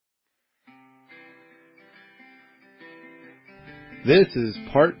This is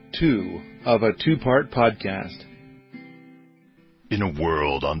part 2 of a 2-part podcast. In a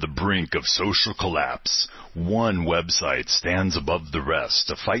world on the brink of social collapse, one website stands above the rest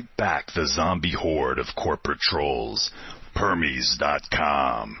to fight back the zombie horde of corporate trolls.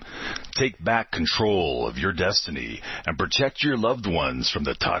 Permies.com. Take back control of your destiny and protect your loved ones from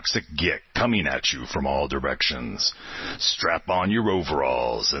the toxic gick coming at you from all directions. Strap on your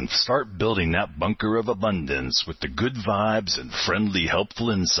overalls and start building that bunker of abundance with the good vibes and friendly, helpful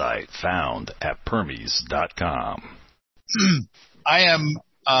insight found at Permies.com. I am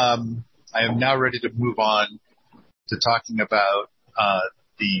now ready to move on to talking about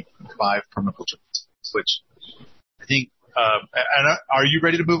the 5 permaculture principles, which I think. And are you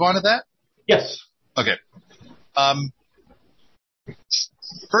ready to move on to that? Yes. Okay.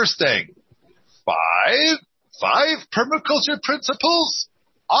 First thing, five permaculture principles?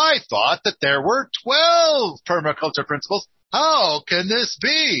 I thought that there were 12 permaculture principles. How can this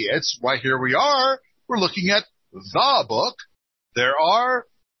be? It's right here we are. We're looking at the book. There are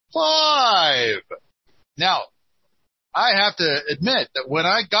 5. Now, I have to admit that when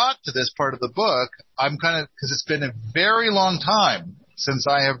I got to this part of the book, I'm kind of, because it's been a very long time since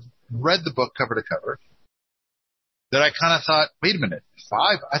I have read the book cover to cover, that I kind of thought, wait a minute,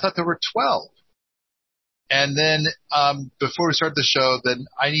 5? I thought there were 12. And then, before we started the show, then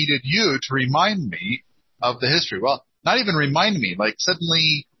I needed you to remind me of the history. Well, not even remind me, like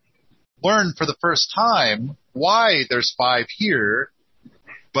suddenly learn for the first time why there's 5 here.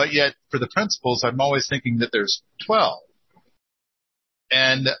 But yet, for the principles, I'm always thinking that there's 12.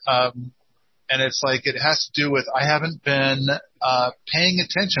 And it's like, it has to do with, I haven't been, paying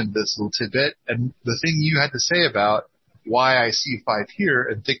attention to this little tidbit. And the thing you had to say about why I see 5 here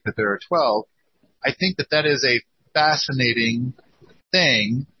and think that there are 12, I think that that is a fascinating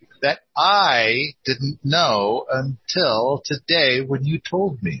thing that I didn't know until today when you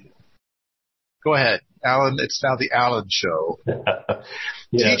told me. Go ahead, Alan. It's now the Alan show.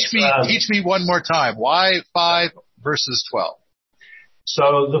 Yes. Teach me one more time. Why 5 versus 12?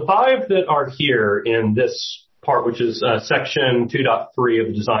 So the 5 that are here in this part, which is section 2.3 of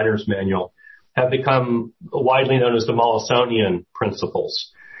the Designer's Manual, have become widely known as the Mollison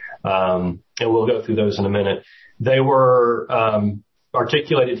principles. And we'll go through those in a minute. They were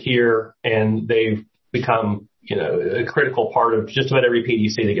articulated here, and they've become, a critical part of just about every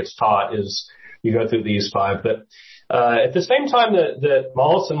PDC that gets taught is you go through these 5. But at the same time that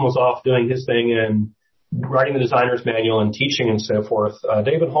Mollison was off doing his thing and writing the Designer's Manual and teaching and so forth,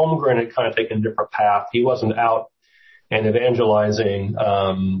 David Holmgren had kind of taken a different path. He wasn't out and evangelizing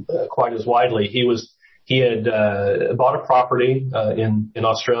quite as widely. He had bought a property in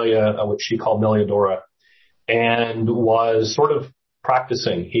Australia, which he called Meliadora, and was sort of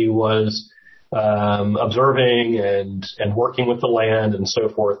practicing. He was observing and working with the land and so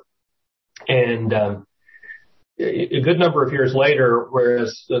forth. And a good number of years later,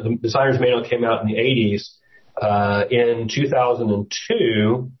 whereas the Designer's Manual came out in the 80s, in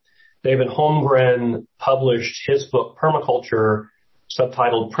 2002, David Holmgren published his book, Permaculture,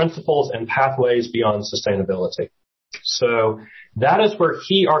 subtitled Principles and Pathways Beyond Sustainability. So that is where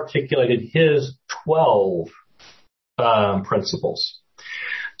he articulated his 12 principles.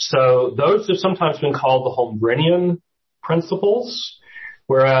 So those have sometimes been called the Holmgrenian principles,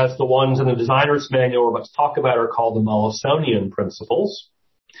 whereas the ones in the Designer's Manual we're about to talk about are called the Mollisonian principles.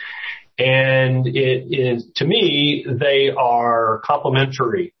 And it is, to me, they are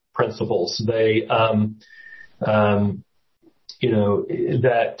complementary principles. They, that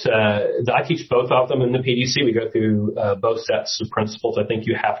I teach both of them in the PDC. We go through both sets of principles. I think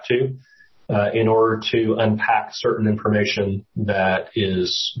you have to in order to unpack certain information that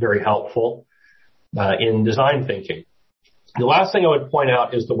is very helpful in design thinking. The last thing I would point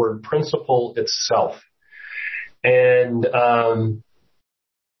out is the word principle itself. And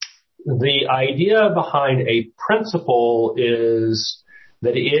the idea behind a principle is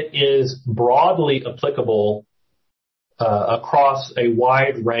that it is broadly applicable across a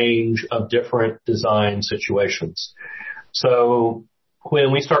wide range of different design situations. So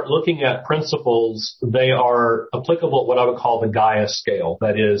when we start looking at principles, they are applicable at what I would call the Gaia scale.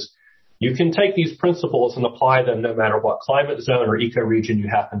 That is, you can take these principles and apply them no matter what climate zone or ecoregion you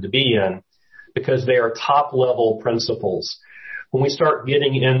happen to be in, because they are top-level principles. When we start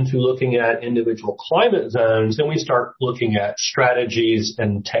getting into looking at individual climate zones, then we start looking at strategies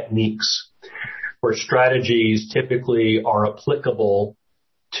and techniques, where strategies typically are applicable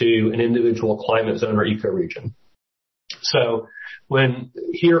to an individual climate zone or ecoregion. So when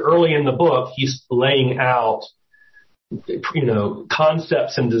here early in the book, he's laying out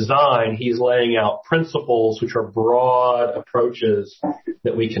concepts in design. He's laying out principles, which are broad approaches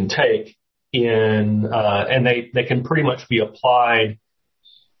that we can take and they can pretty much be applied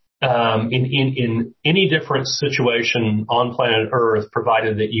in any different situation on planet Earth,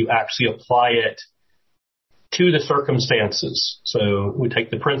 provided that you actually apply it to the circumstances. So we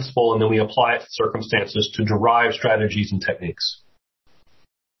take the principle and then we apply it to circumstances to derive strategies and techniques.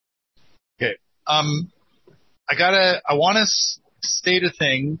 Okay. I want to state a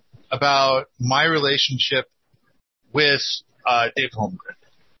thing about my relationship with Dave Holmgren,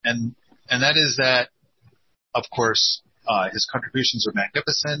 and that is that, of course, his contributions are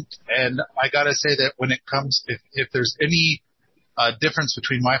magnificent, and I gotta say that when it comes, if there's any difference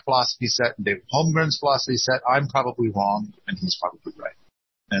between my philosophy set and David Holmgren's philosophy set, I'm probably wrong and he's probably right.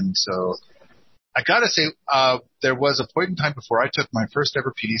 And so I gotta say, there was a point in time before I took my first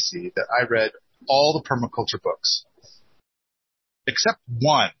ever PDC that I read all the permaculture books except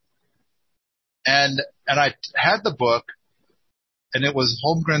one, and I had the book, and it was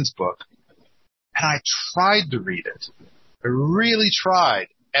Holmgren's book, and I tried to read it. I really tried,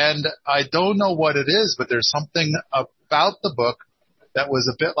 and I don't know what it is, but there's something about the book that was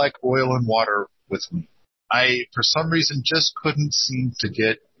a bit like oil and water with me. I, for some reason, just couldn't seem to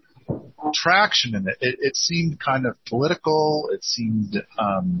get traction in it. It seemed kind of political. It seemed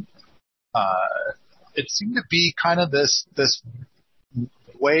to be kind of this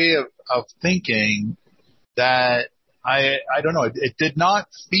way of thinking that I don't know. It did not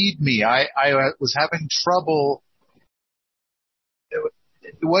feed me. I was having trouble.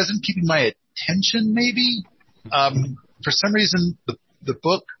 It wasn't keeping my attention, maybe. For some reason, the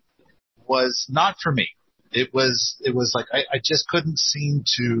book was not for me. It was like I just couldn't seem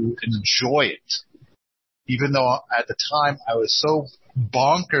to enjoy it, even though at the time I was so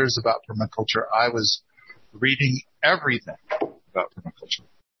bonkers about permaculture. I was reading everything about permaculture.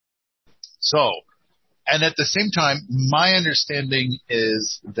 So, and at the same time, my understanding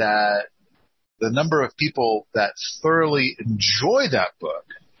is that the number of people that thoroughly enjoy that book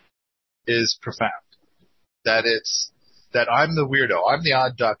is profound. That I'm the weirdo. I'm the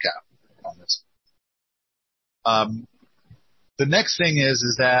odd duck out on this. The next thing is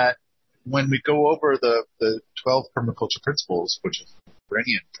that when we go over the 12 permaculture principles, which are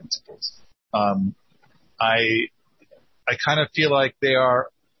Brenian principles, I kind of feel like they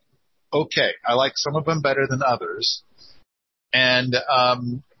are okay. I like some of them better than others. And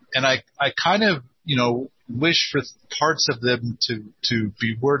I kind of, wish for parts of them to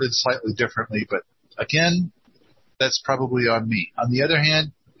be worded slightly differently, but again, that's probably on me. On the other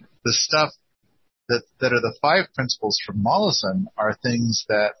hand, the stuff that are the 5 principles from Mollison are things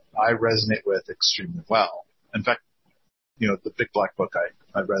that I resonate with extremely well. In fact, the Big Black Book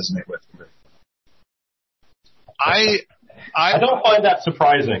I resonate with. I don't find that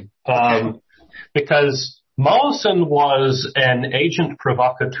surprising, because Mollison was an agent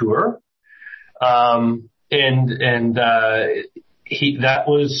provocateur, and that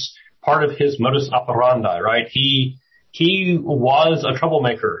was part of his modus operandi, right? He was a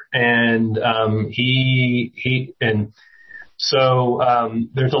troublemaker, and so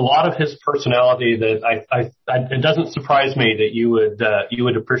there's a lot of his personality that it doesn't surprise me that you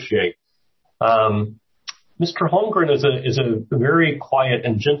would appreciate. Mr. Holmgren is a very quiet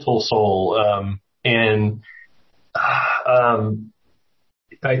and gentle soul, and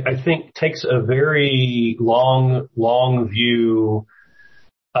I think takes a very long view,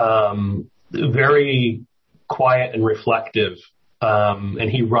 very quiet and reflective, and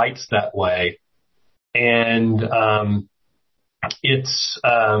he writes that way. And it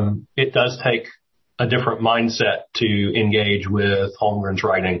does take a different mindset to engage with Holmgren's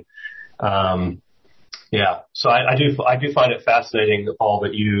writing. So I do find it fascinating, Paul,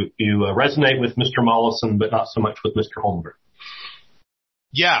 that you resonate with Mr. Mollison, but not so much with Mr. Holmgren.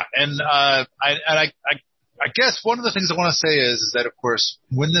 Yeah, and I guess one of the things I want to say is that, of course,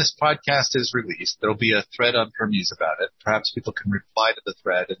 when this podcast is released, there'll be a thread on Hermes about it. Perhaps people can reply to the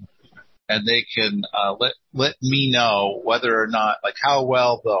thread and they can let me know whether or not, like, how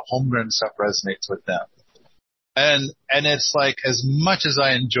well the Holmgren stuff resonates with them. And it's like, as much as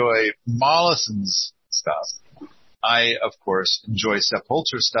I enjoy Mollison's stuff, I, of course, enjoy Sepp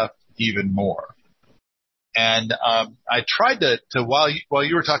Holzer's stuff even more. And I tried to while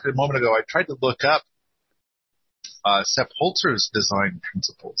you were talking a moment ago, I tried to look up Sepp Holzer's design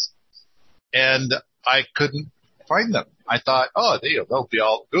principles, and I couldn't find them. I thought, they'll be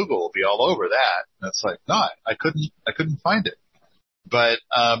all, Google will be all over that. And it's like, no, I couldn't find it. But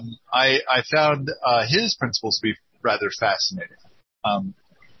I found his principles to be rather fascinating.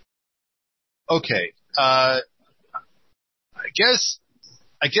 Okay.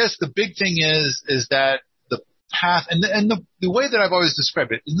 I guess the big thing is that the path and the way that I've always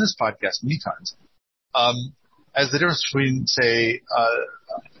described it in this podcast many times, as the difference between, say,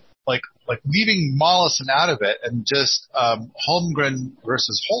 like leaving Mollison out of it and just Holmgren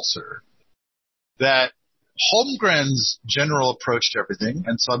versus Holzer, that Holmgren's general approach to everything,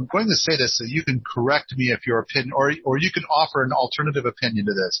 and so I'm going to say this so you can correct me if your opinion, or you can offer an alternative opinion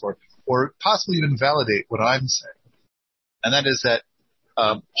to this, or possibly even validate what I'm saying. And that is that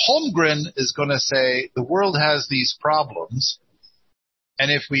Holmgren is going to say the world has these problems,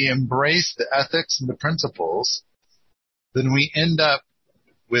 and if we embrace the ethics and the principles, then we end up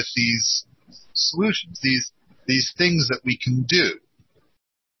with these solutions, these things that we can do.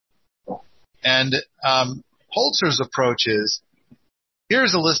 And Holzer's approach is,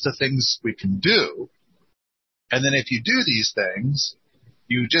 here's a list of things we can do, and then if you do these things,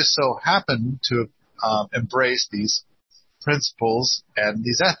 you just so happen to embrace these principles and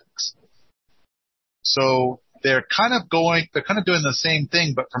these ethics. So they're kind of doing the same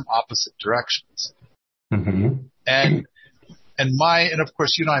thing, but from opposite directions. Mm-hmm. And of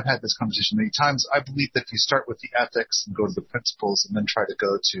course, you and I have had this conversation many times. I believe that if you start with the ethics and go to the principles and then try to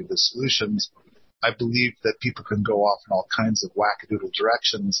go to the solutions, I believe that people can go off in all kinds of wackadoodle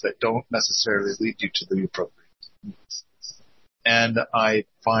directions that don't necessarily lead you to the appropriate things. And I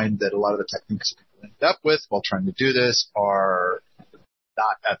find that a lot of the techniques that people end up with while trying to do this are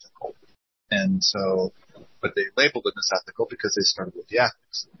not ethical. And so, but they labeled them as ethical because they started with the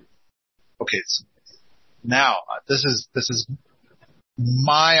ethics. Okay, so now this is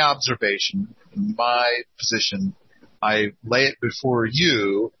my observation, my position. I lay it before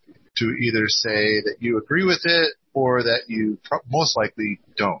you to either say that you agree with it or that you most likely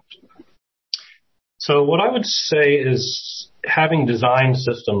don't. So what I would say is, having designed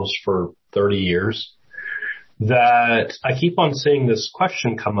systems for 30 years, that I keep on seeing this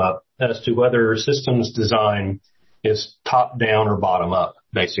question come up as to whether systems design is top down or bottom up,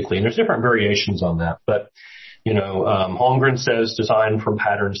 basically. And there's different variations on that. But, Holmgren says design from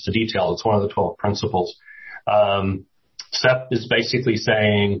patterns to detail. It's one of the 12 principles. SEP is basically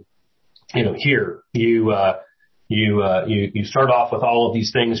saying, here, you start off with all of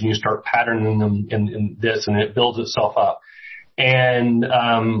these things and you start patterning them in this, and it builds itself up. And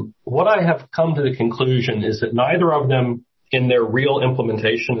what I have come to the conclusion is that neither of them in their real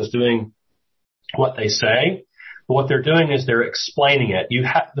implementation is doing what they say. But what they're doing is they're explaining it.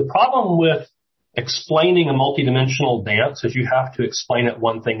 The problem with explaining a multidimensional dance is you have to explain it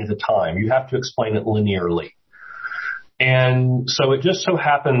one thing at a time. You have to explain it linearly. And so it just so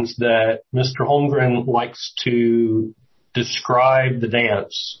happens that Mr. Holmgren likes to describe the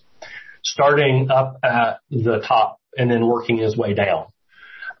dance starting up at the top and then working his way down.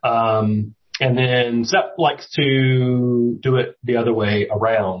 And then Zepp likes to do it the other way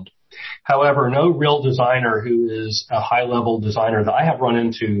around. However, no real designer who is a high-level designer that I have run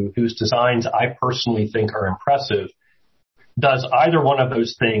into, whose designs I personally think are impressive, does either one of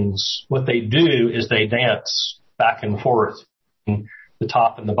those things. What they do is they dance back and forth, the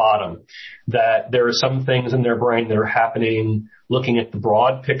top and the bottom, that there are some things in their brain that are happening looking at the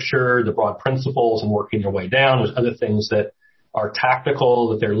broad picture, the broad principles, and working their way down. There's other things that are tactical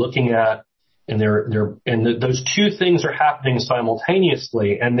that they're looking at, and those two things are happening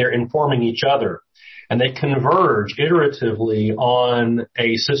simultaneously, and they're informing each other, and they converge iteratively on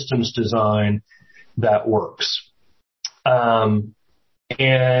a systems design that works. And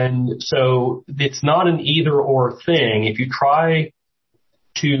so it's not an either or thing. If you try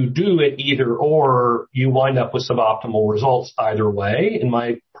to do it either or, you wind up with suboptimal results either way, in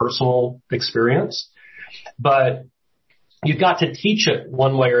my personal experience. But you've got to teach it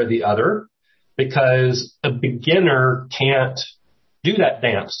one way or the other, because a beginner can't do that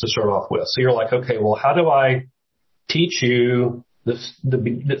dance to start off with. So you're like, okay, well, how do I teach you the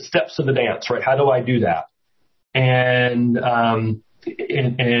steps of the dance, right? How do I do that? And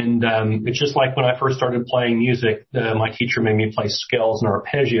it's just like when I first started playing music, my teacher made me play scales and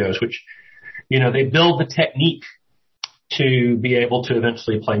arpeggios, which, they build the technique to be able to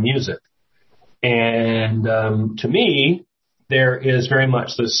eventually play music. And to me, there is very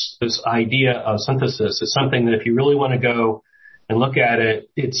much this idea of synthesis. It's something that if you really want to go and look at it,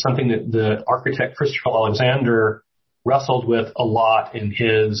 it's something that the architect Christopher Alexander wrestled with a lot in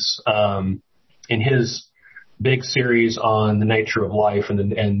his big series on the nature of life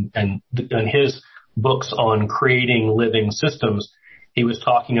and his books on creating living systems. He was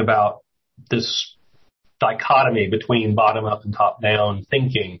talking about this dichotomy between bottom up and top down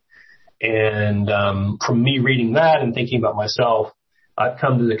thinking. And from me reading that and thinking about myself, I've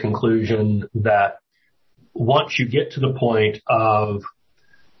come to the conclusion that once you get to the point of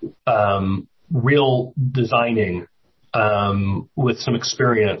real designing with some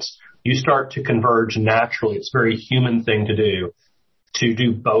experience, you start to converge naturally. It's a very human thing to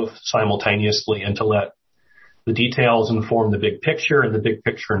do both simultaneously and to let the details inform the big picture and the big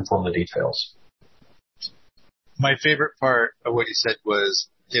picture inform the details. My favorite part of what you said was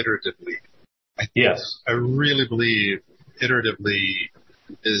iteratively. Yes. I really believe iteratively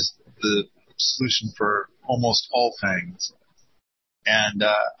is the solution for almost all things. And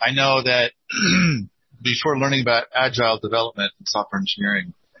I know that before learning about agile development and software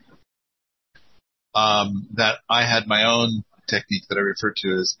engineering, that I had my own technique that I refer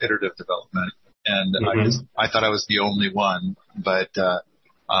to as iterative development. And I thought I was the only one, but the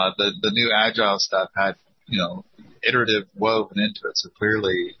new agile stuff had, iterative woven into it. So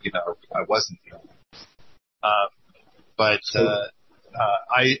clearly, I wasn't the only one.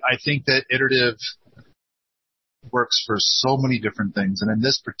 I think that iterative works for so many different things. And in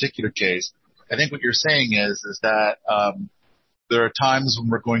this particular case, I think what you're saying is that there are times when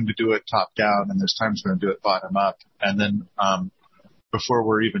we're going to do it top down and there's times we're going to do it bottom up. And then before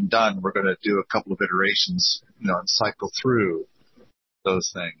we're even done, we're going to do a couple of iterations, and cycle through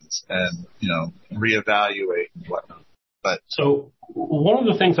those things and, reevaluate and whatnot. So one of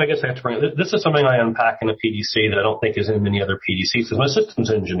the things I guess I have to bring, this is something I unpack in a PDC that I don't think is in many other PDCs. I'm a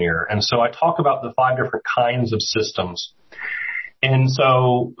systems engineer. And so I talk about the 5 different kinds of systems. And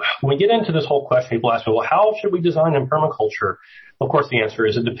so when we get into this whole question, people ask me, well, how should we design in permaculture? Of course, the answer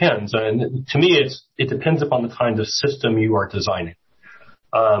is it depends. And to me, it depends upon the kind of system you are designing.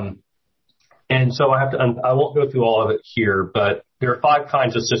 And so I won't go through all of it here, but there are 5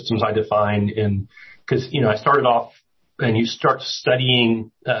 kinds of systems I define because, I started off and you start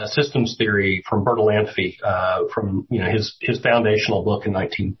studying systems theory from Bertalanffy, from his foundational book in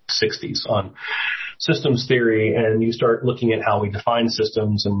 1960s on systems theory, and you start looking at how we define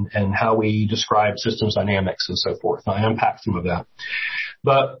systems and how we describe systems dynamics and so forth. And I unpack some of that.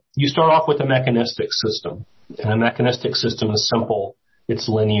 But you start off with a mechanistic system, and a mechanistic system is simple, it's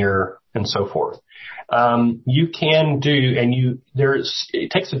linear, and so forth. You can do, it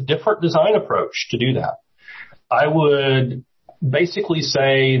takes a different design approach to do that. I would basically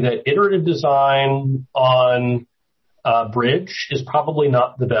say that iterative design on a bridge is probably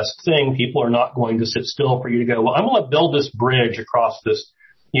not the best thing. People are not going to sit still for you to go, well, I'm going to build this bridge across this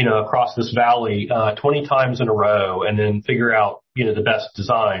valley 20 times in a row and then figure out, the best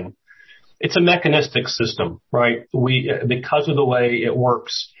design. It's a mechanistic system, right? Because of the way it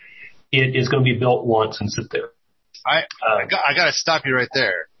works, it is going to be built once and sit there. I got to stop you right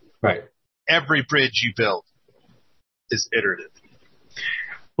there. Right. Every bridge you build is iterative.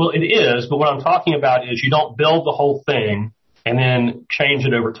 Well, it is, but what I'm talking about is you don't build the whole thing and then change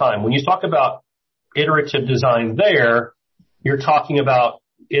it over time. When you talk about iterative design there, you're talking about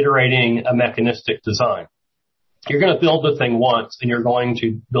iterating a mechanistic design. You're going to build the thing once and you're going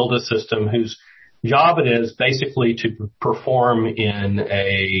to build a system whose job it is basically to perform in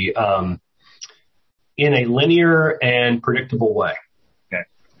a linear and predictable way.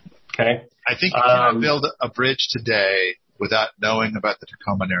 Okay. I think you cannot build a bridge today without knowing about the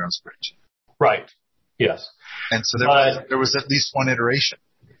Tacoma Narrows Bridge. Right. Yes. And so there was at least one iteration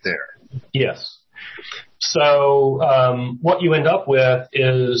there. Yes. So what you end up with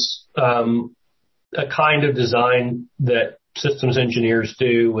is a kind of design that systems engineers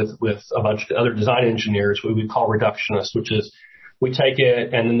do with a bunch of other design engineers, what we call reductionist, which is we take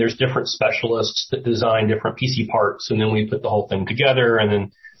it and then there's different specialists that design different PC parts and then we put the whole thing together and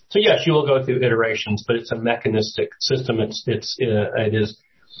then. So yes, you will go through iterations, but it's a mechanistic system. But it's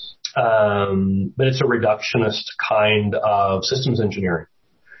a reductionist kind of systems engineering.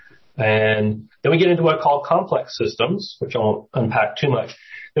 And then we get into what I call complex systems, which I won't unpack too much.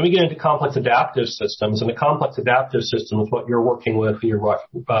 Then we get into complex adaptive systems, and the complex adaptive system is what you're working with when you're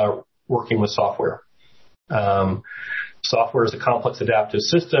working with software. Software is a complex adaptive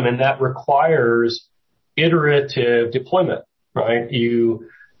system, and that requires iterative deployment, right?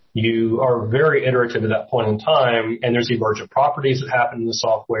 You are very iterative at that point in time, and there's emergent properties that happen in the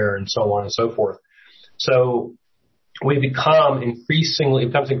software and so on and so forth. So it becomes increasingly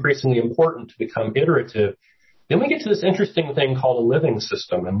important to become iterative. Then we get to this interesting thing called a living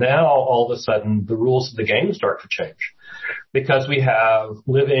system, and now all of a sudden the rules of the game start to change because we have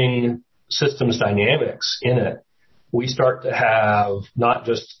living systems dynamics in it. We start to have not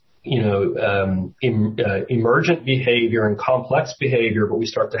just emergent behavior and complex behavior, but we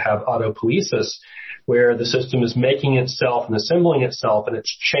start to have autopoiesis where the system is making itself and assembling itself and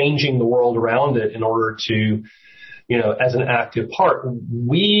it's changing the world around it in order to, as an active part.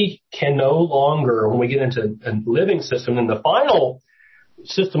 We can no longer, when we get into a living system, and the final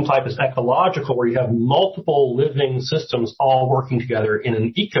system type is ecological, where you have multiple living systems all working together in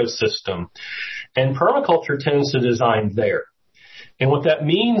an ecosystem. And permaculture tends to design there. And what that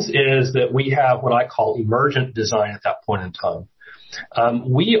means is that we have what I call emergent design at that point in time.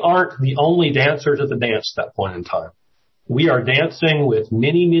 We aren't the only dancers at the dance at that point in time. We are dancing with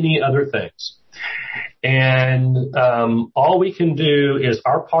many, many other things. And all we can do is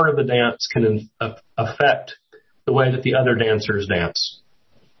our part of the dance can affect the way that the other dancers dance.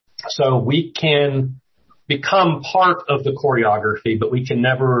 So we can become part of the choreography, but we can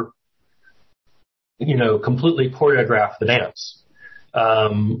never, completely choreograph the dance.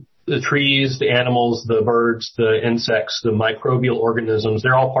 The trees, the animals, the birds, the insects, the microbial organisms,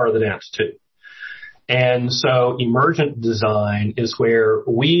 they're all part of the dance too. And so emergent design is where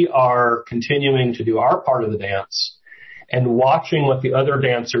we are continuing to do our part of the dance and watching what the other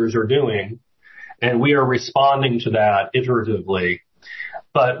dancers are doing, and we are responding to that iteratively.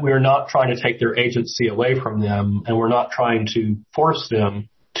 But we're not trying to take their agency away from them, and we're not trying to force them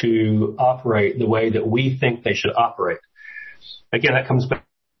to operate the way that we think they should operate. Again, that comes back.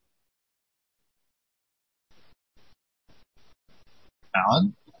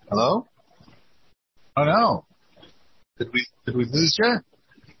 Alan? Hello? Oh no. Did we lose you?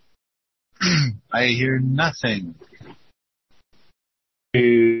 I hear nothing.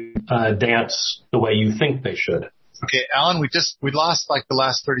 To dance the way you think they should. Okay, Alan, we lost like the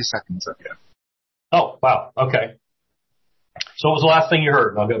last 30 seconds of you. Oh, wow. Okay. So what was the last thing you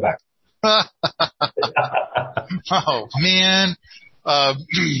heard? I'll go back. Oh, man.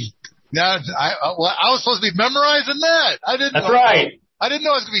 Now, I was supposed to be memorizing that. That's right. I didn't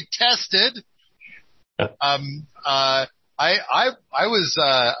know I was going to be tested. I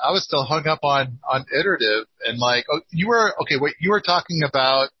was still hung up on iterative and like, you were talking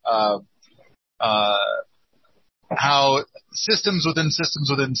about, how systems within systems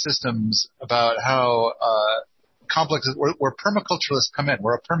within systems, about how, complex, where permaculturalists come in,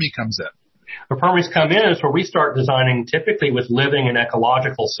 where a permie comes in. Where permies come in is where we start designing typically with living and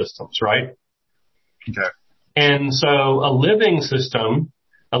ecological systems, right? Okay. And so a living system,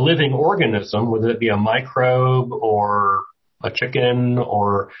 a living organism, whether it be a microbe or a chicken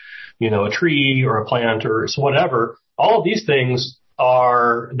or, a tree or a plant or whatever, all of these things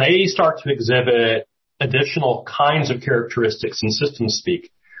they start to exhibit additional kinds of characteristics in system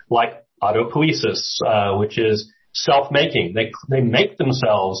speak, like autopoiesis, which is self-making. They make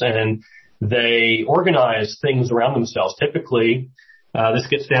themselves and they organize things around themselves. Typically, this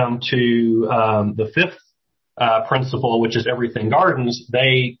gets down to the fifth principle, which is everything gardens.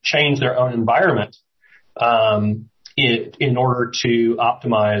 They change their own environment in order to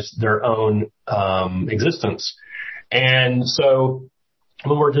optimize their own existence. And so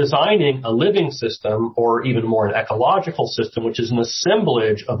when we're designing a living system, or even more an ecological system, which is an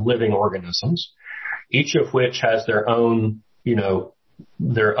assemblage of living organisms, each of which has their own,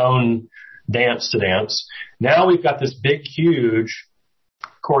 their own dance to dance. Now we've got this big, huge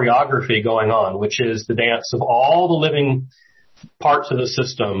choreography going on, which is the dance of all the living parts of the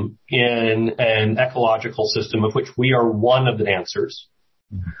system in an ecological system of which we are one of the dancers,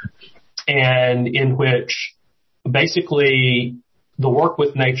 and in which basically the work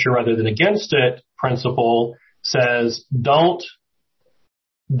with nature rather than against it principle says don't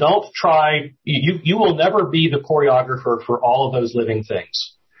try, you will never be the choreographer for all of those living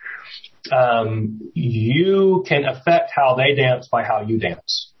things. You can affect how they dance by how you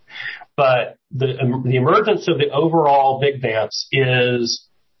dance. But the emergence of the overall big dance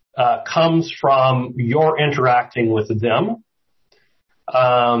comes from your interacting with them,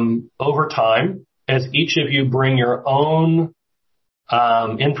 over time, as each of you bring your own,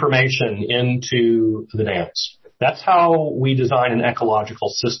 information into the dance. That's how we design an ecological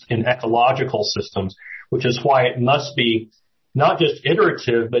systems, which is why it must be not just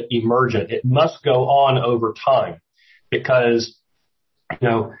iterative, but emergent. It must go on over time, because,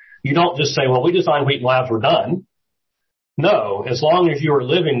 you don't just say, well, we designed Wheaton Labs, we're done. No, as long as you are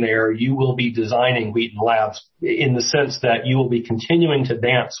living there, you will be designing Wheaton Labs in the sense that you will be continuing to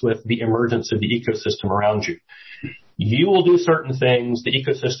dance with the emergence of the ecosystem around you. You will do certain things, the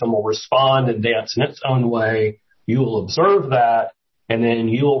ecosystem will respond and dance in its own way. You will observe that, and then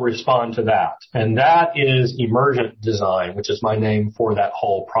you will respond to that. And that is emergent design, which is my name for that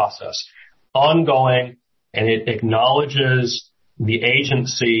whole process. Ongoing, and it acknowledges the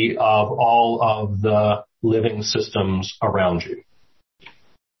agency of all of the living systems around you.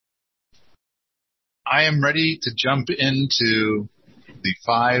 I am ready to jump into the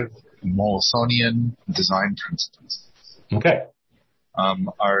 5 Mollisonian design principles. Okay.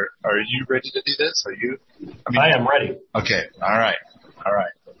 Are you ready to do this? Are you? I am ready. Okay. All right.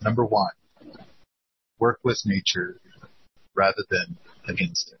 Number 1, work with nature rather than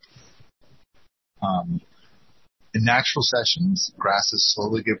against it. In natural sessions, grasses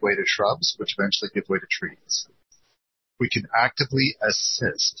slowly give way to shrubs, which eventually give way to trees. We can actively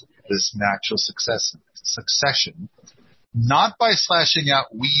assist this natural succession, not by slashing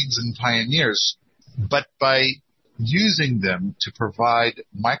out weeds and pioneers, but by using them to provide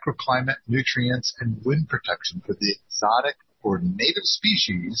microclimate, nutrients, and wind protection for the exotic or native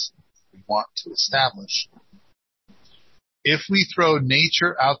species we want to establish. If we throw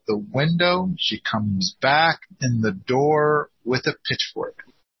nature out the window, she comes back in the door with a pitchfork.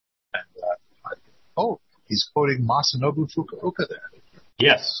 And, he's quoting Masanobu Fukuoka there.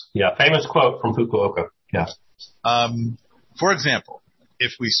 Yes. Yeah. Famous quote from Fukuoka. Yeah. For example,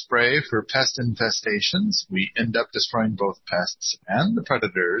 if we spray for pest infestations, we end up destroying both pests and the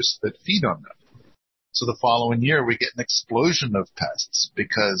predators that feed on them. So the following year, we get an explosion of pests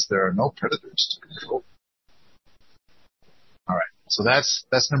because there are no predators to control. All right. So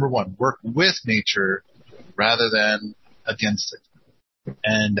that's number 1. Work with nature rather than against it.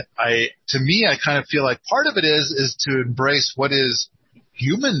 And to me, I kind of feel like part of it is to embrace what is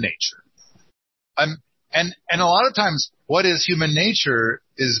human nature. And a lot of times what is human nature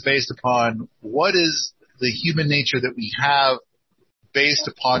is based upon what is the human nature that we have based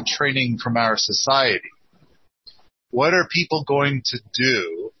upon training from our society. What are people going to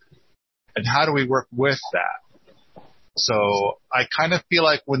do and how do we work with that? So I kind of feel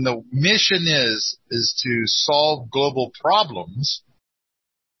like when the mission is to solve global problems,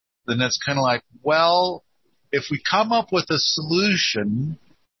 then it's kind of like, well, if we come up with a solution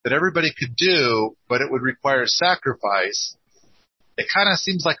that everybody could do, but it would require sacrifice, it kind of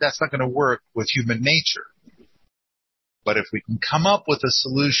seems like that's not going to work with human nature. But if we can come up with a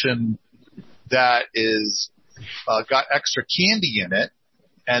solution that is got extra candy in it,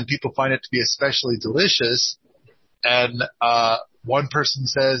 and people find it to be especially delicious, and one person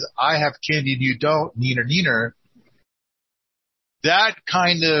says, I have candy and you don't, neener, neener, that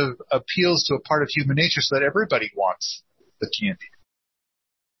kind of appeals to a part of human nature so that everybody wants the candy.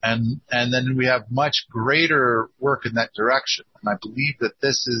 And then we have much greater work in that direction. And I believe that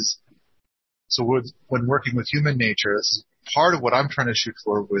this is, so when working with human nature, this is part of what I'm trying to shoot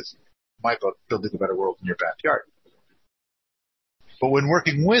for with my book, Building a Better World in Your Backyard. But when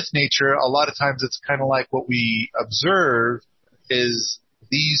working with nature, a lot of times it's kind of like what we observe is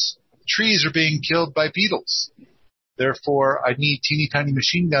these trees are being killed by beetles. Therefore, I need teeny tiny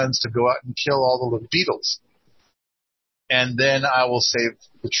machine guns to go out and kill all the little beetles. And then I will save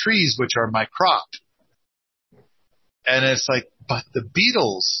the trees, which are my crop. And it's like, but the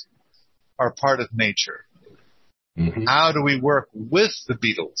beetles are part of nature. Mm-hmm. How do we work with the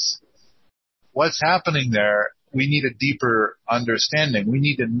beetles? What's happening there? We need a deeper understanding. We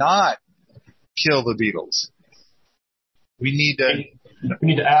need to not kill the beetles. We need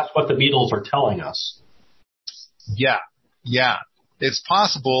to ask what the beetles are telling us. Yeah. It's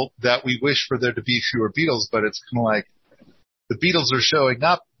possible that we wish for there to be fewer beetles, but it's kind of like the beetles are showing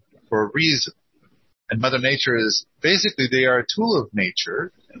up for a reason. And Mother Nature is, basically they are a tool of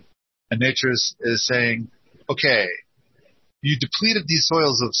nature. And nature is saying, okay, you depleted these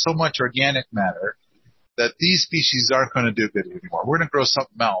soils of so much organic matter that these species aren't going to do good anymore. We're going to grow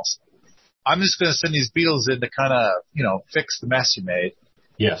something else. I'm just going to send these beetles in to kind of, fix the mess you made.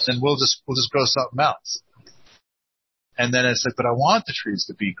 Yes. And we'll just grow something else. And then it's like, but I want the trees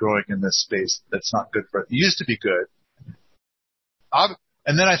to be growing in this space that's not good for it. It used to be good.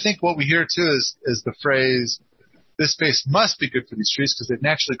 And then I think what we hear too is the phrase, this space must be good for these trees because they've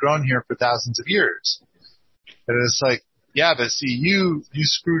naturally grown here for thousands of years. And it's like, yeah, but see, you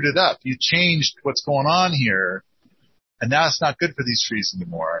screwed it up. You changed what's going on here, and now it's not good for these trees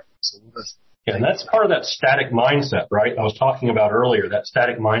anymore. So and that's part of that static mindset, right? I was talking about earlier, that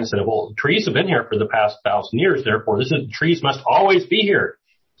static mindset of, well, trees have been here for the past 1,000 years, therefore trees must always be here.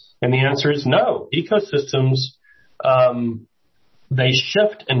 And the answer is no. Ecosystems, they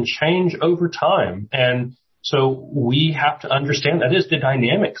shift and change over time. And so we have to understand that is the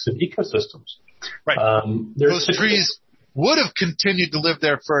dynamics of ecosystems. Right. Those trees would have continued to live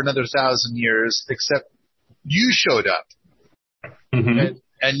there for another 1,000 years, except you showed up. Mm-hmm.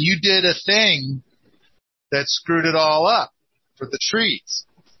 And you did a thing that screwed it all up for the trees.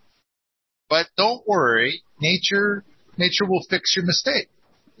 But don't worry, nature will fix your mistake.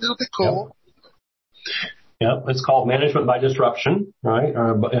 It'll be cool. Yep, it's called management by disruption, right?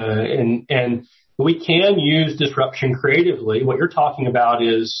 And We can use disruption creatively. What you're talking about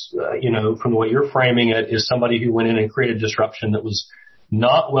is, from the way you're framing it, is somebody who went in and created disruption that was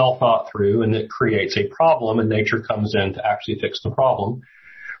not well thought through and that creates a problem, and nature comes in to actually fix the problem.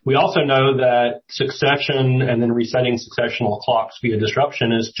 We also know that succession and then resetting successional clocks via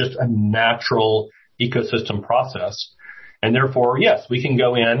disruption is just a natural ecosystem process. And therefore, yes, we can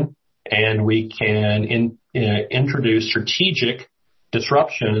go in and we can introduce strategic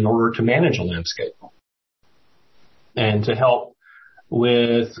disruption in order to manage a landscape and to help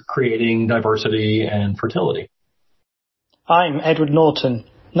with creating diversity and fertility. I'm Edward Norton.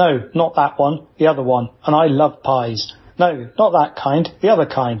 No, not that one, the other one. And I love pies. No, not that kind, the other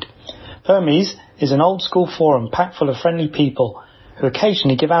kind. Hermes is an old school forum packed full of friendly people who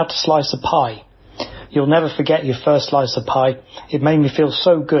occasionally give out a slice of pie. You'll never forget your first slice of pie. It made me feel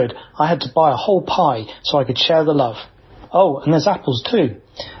so good, I had to buy a whole pie so I could share the love. Oh, and there's apples too.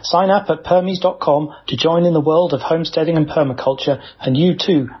 Sign up at Permies.com to join in the world of homesteading and permaculture, and you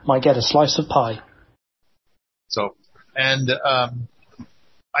too might get a slice of pie. So, and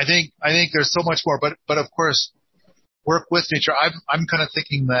I think there's so much more, but of course, work with nature. I'm kind of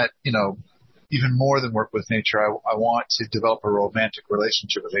thinking that, even more than work with nature, I want to develop a romantic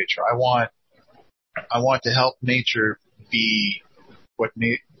relationship with nature. I want to help nature be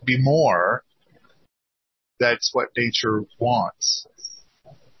be more. That's what nature wants.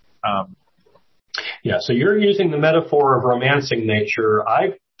 So you're using the metaphor of romancing nature.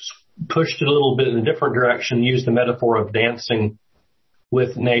 I've pushed it a little bit in a different direction, used the metaphor of dancing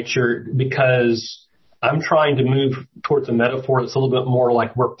with nature, because I'm trying to move towards a metaphor that's a little bit more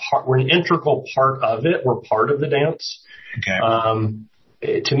like we're an integral part of it. We're part of the dance. Okay.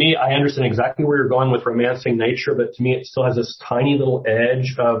 To me, I understand exactly where you're going with romancing nature, but to me, it still has this tiny little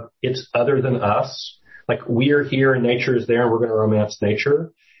edge of it's other than us. Like we're here and nature is there and we're going to romance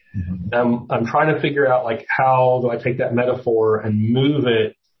nature. Mm-hmm. I'm trying to figure out how do I take that metaphor and move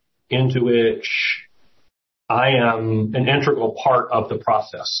it into which I am an integral part of the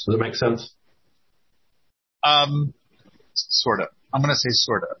process. Does that make sense? Sort of. I'm going to say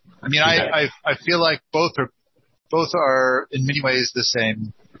sort of. I mean, okay. I feel like both are in many ways the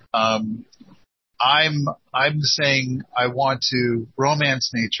same. I'm saying I want to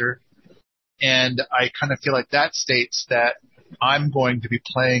romance nature. And I kind of feel like that states that I'm going to be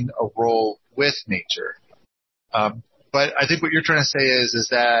playing a role with nature. But I think what you're trying to say is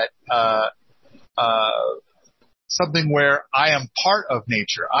that something where I am part of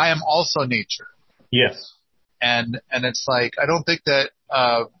nature. I am also nature. Yes. And it's like, I don't think that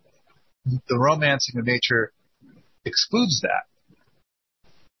the romancing of nature excludes that.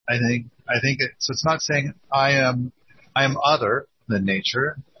 I think it's not saying I am other than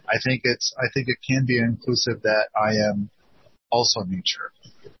nature. I think it can be inclusive that I am also nature.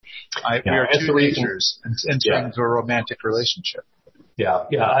 We are two natures entering into a romantic relationship. Yeah.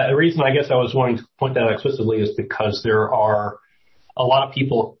 The reason I guess I was wanting to point that out explicitly is because there are a lot of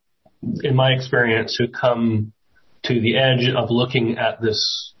people, in my experience, who come to the edge of looking at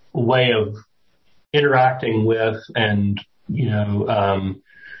this way of interacting with and,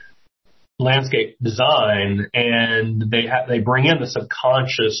 landscape design, and they bring in the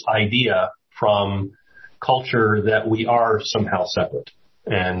subconscious idea from culture that we are somehow separate.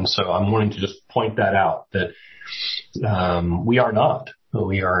 And so I'm wanting to just point that out, that we are not.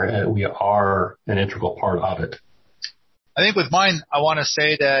 We are an integral part of it. I think with mine, I want to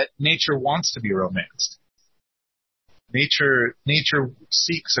say that nature wants to be romanced. Nature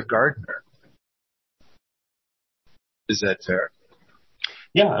seeks a gardener. Is that fair?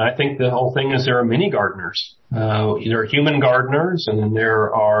 Yeah, I think the whole thing is there are many gardeners. There are human gardeners, and then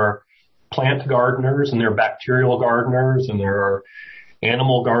there are plant gardeners, and there are bacterial gardeners, and there are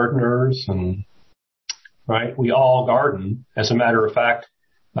animal gardeners, and right, we all garden. As a matter of fact,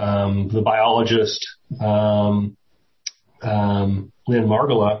 the biologist Lynn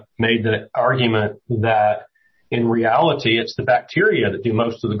Margula made the argument that in reality it's the bacteria that do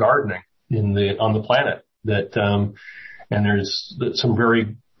most of the gardening on the planet. And there's some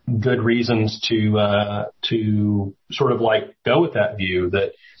very good reasons to sort of go with that view,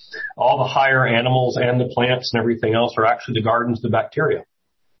 that all the higher animals and the plants and everything else are actually the gardens of the bacteria.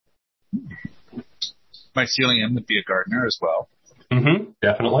 Mycelium would be a gardener as well. Mm-hmm,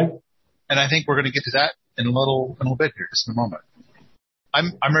 definitely. And I think we're going to get to that in a little bit here, just in a moment.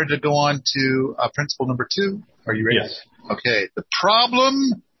 I'm ready to go on to principle number 2. Are you ready? Yes. Okay. The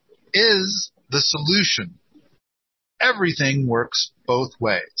problem is the solution. Everything works both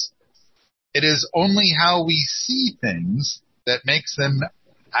ways. It is only how we see things that makes them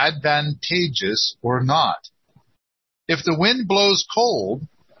advantageous or not. If the wind blows cold,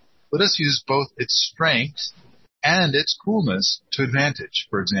 let us use both its strength and its coolness to advantage.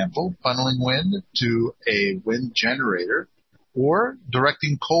 For example, funneling wind to a wind generator or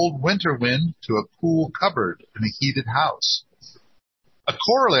directing cold winter wind to a cool cupboard in a heated house. A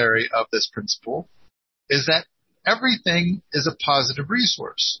corollary of this principle is that everything is a positive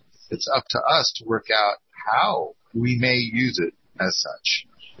resource. It's up to us to work out how we may use it as such.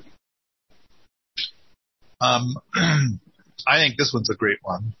 I think this one's a great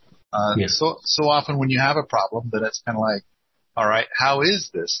one. So often when you have a problem, then it's kind of like, all right, how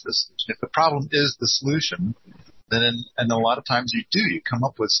is this? If the problem is the solution, then and a lot of times you come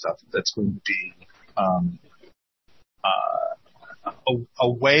up with stuff that's going to be a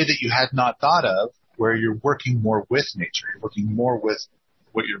way that you had not thought of, where you're working more with nature, you're working more with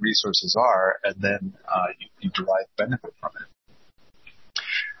what your resources are, and then you derive benefit from it.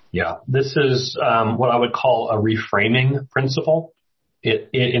 Yeah, this is what I would call a reframing principle. It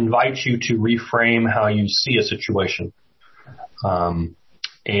invites you to reframe how you see a situation.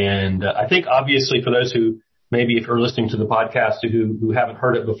 And I think obviously for those who maybe if you're listening to the podcast who haven't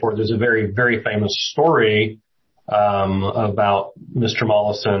heard it before, there's a very, very famous story about Mr.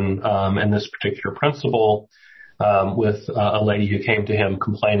 Mollison and this particular principle with a lady who came to him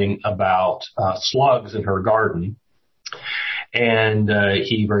complaining about slugs in her garden. And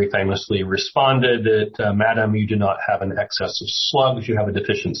he very famously responded that, Madam, you do not have an excess of slugs, you have a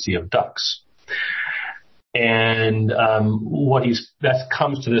deficiency of ducks. And that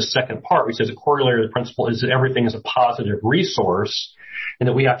comes to this second part, which says a corollary of the principle is that everything is a positive resource, and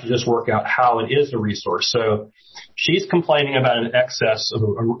that we have to just work out how it is a resource. So she's complaining about an excess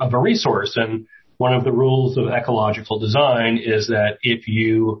of a resource, and one of the rules of ecological design is that if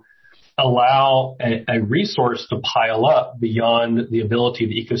you allow a resource to pile up beyond the ability of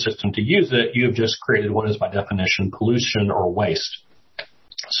the ecosystem to use it, you have just created what is by definition pollution or waste.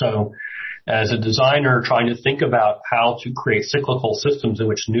 So as a designer trying to think about how to create cyclical systems in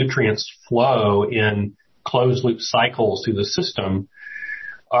which nutrients flow in closed loop cycles through the system,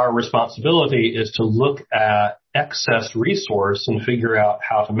 our responsibility is to look at excess resource and figure out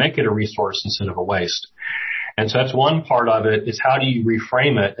how to make it a resource instead of a waste. And so that's one part of it, is how do you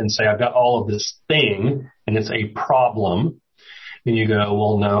reframe it and say, I've got all of this thing and it's a problem. And you go,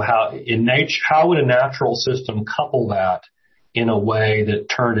 well, no, how would a natural system couple that in a way that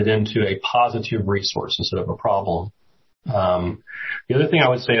turned it into a positive resource instead of a problem? The other thing I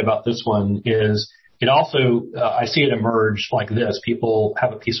would say about this one is it also, I see it emerge like this. People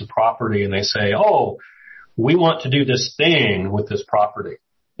have a piece of property and they say, oh, we want to do this thing with this property.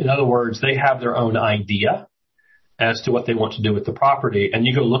 In other words, they have their own idea as to what they want to do with the property. And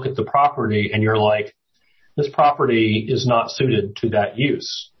you go look at the property and you're like, this property is not suited to that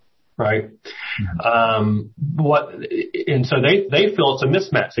use, right? Mm-hmm. And so they feel it's a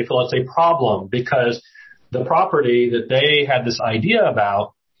mismatch. They feel it's a problem because the property that they had this idea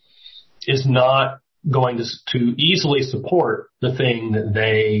about is not going to easily support the thing that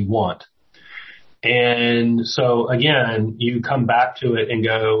they want. And so again, you come back to it and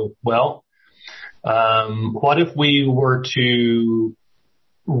go, well, what if we were to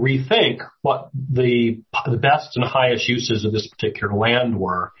rethink what the best and highest uses of this particular land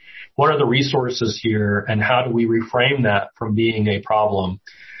were? What are the resources here, and how do we reframe that from being a problem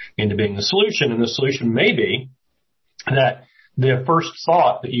into being the solution? And the solution may be that the first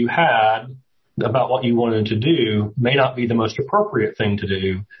thought that you had about what you wanted to do may not be the most appropriate thing to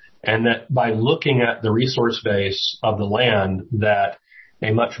do, and that by looking at the resource base of the land, that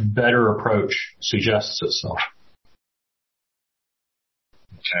a much better approach suggests itself.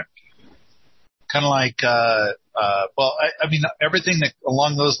 Okay. Kind of like, I mean, everything that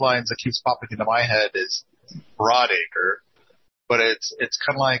along those lines that keeps popping into my head is broadacre, but it's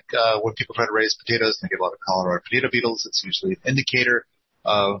kind of like when people try to raise potatoes and they get a lot of Colorado potato beetles. It's usually an indicator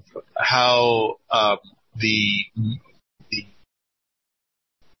of how the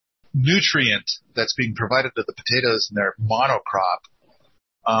nutrient that's being provided to the potatoes in their monocrop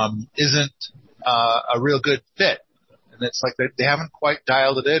isn't a real good fit. And it's like they haven't quite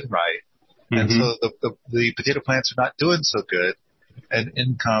dialed it in right. Mm-hmm. And so the potato plants are not doing so good. And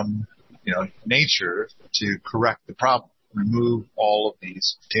in come, nature to correct the problem, remove all of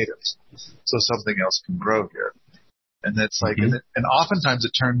these potatoes so something else can grow here. And it's like, mm-hmm. and oftentimes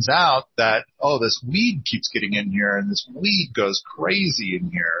it turns out that, this weed keeps getting in here and this weed goes crazy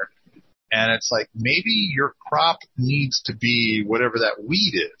in here. And it's like, maybe your crop needs to be whatever that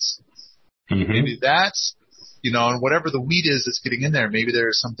weed is. Mm-hmm. Maybe that's, and whatever the weed is that's getting in there, maybe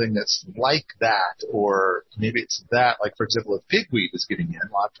there's something that's like that, or maybe it's that, like, for example, if pigweed is getting in,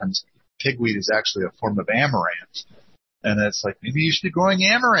 a lot of times pigweed is actually a form of amaranth. And it's like, maybe you should be growing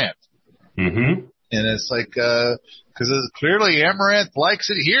amaranth. Mm-hmm. And it's like, cause clearly amaranth likes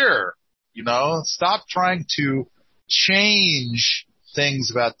it here. You know, stop trying to change things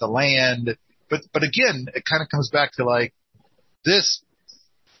about the land. But again, it kind of comes back to like, this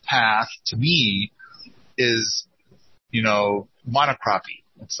path to me is, you know, monocroppy.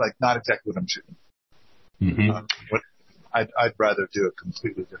 It's like not exactly what I'm shooting. Mm-hmm. What I'd rather do a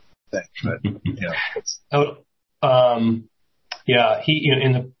completely different thing, but you know, it's. Yeah,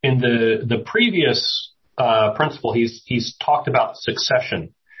 in the previous principle, he's talked about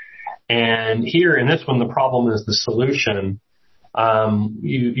succession, and here in this one, the problem is the solution.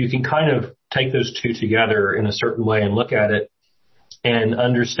 You can kind of take those two together in a certain way and look at it and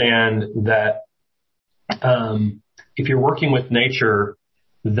understand that if you're working with nature,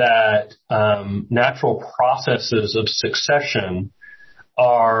 that natural processes of succession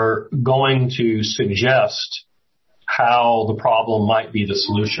are going to suggest how the problem might be the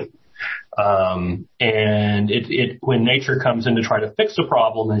solution. And when nature comes in to try to fix a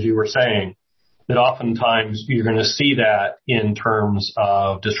problem, as you were saying, that oftentimes you're going to see that in terms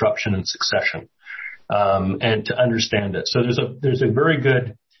of disruption and succession, and to understand it. So there's a very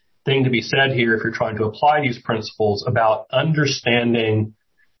good thing to be said here if you're trying to apply these principles about understanding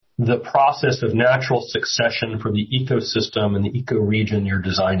the process of natural succession for the ecosystem and the ecoregion you're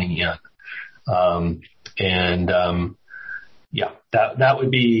designing in. That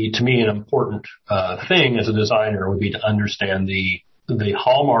would be, to me, an important thing as a designer, would be to understand the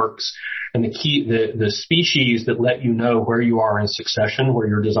hallmarks and the species that let you know where you are in succession, where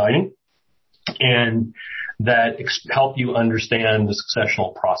you're designing, and that help you understand the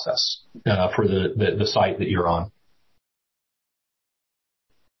successional process for the site that you're on.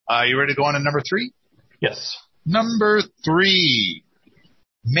 You ready to go on to number 3? Yes. Number 3,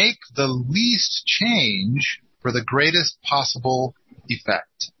 make the least change for the greatest possible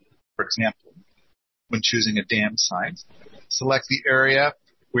effect. For example, when choosing a dam site, select the area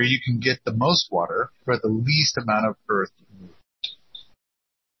where you can get the most water for the least amount of earth moved.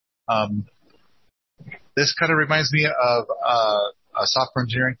 This kind of reminds me of a software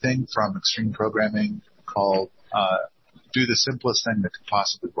engineering thing from Extreme Programming called do the simplest thing that could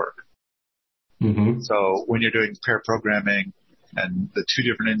possibly work. Mm-hmm. So when you're doing pair programming and the two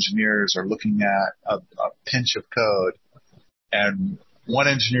different engineers are looking at a pinch of code, and one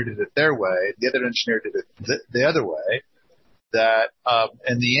engineer did it their way, the other engineer did it the other way, that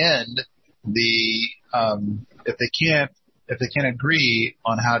in the end, if they can't agree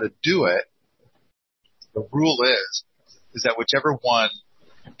on how to do it, the rule is that whichever one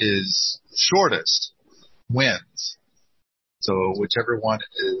is shortest wins. So whichever one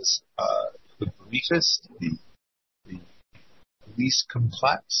is the briefest, the least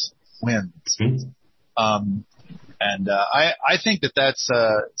complex wins. Mm-hmm. I think that's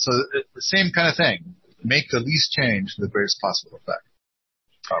so the same kind of thing. Make the least change for the greatest possible effect.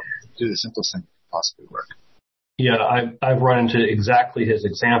 Do the simplest thing possibly work. Yeah, I've run into exactly his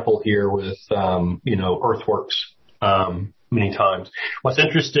example here with Earthworks many times. What's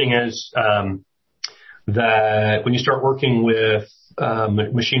interesting is that when you start working with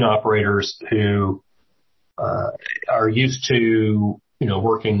machine operators who are used to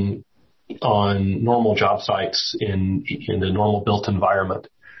working on normal job sites in the normal built environment,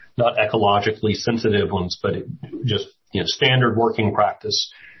 not ecologically sensitive ones, but just standard working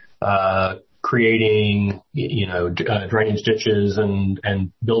practice, creating drainage ditches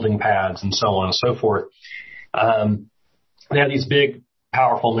and building pads and so on and so forth. They have these big,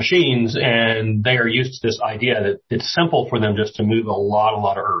 powerful machines, and they are used to this idea that it's simple for them just to move a lot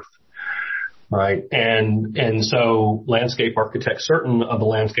of earth, right? And so landscape architects, certain of the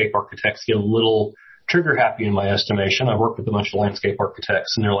landscape architects get a little trigger happy in my estimation. I work with a bunch of landscape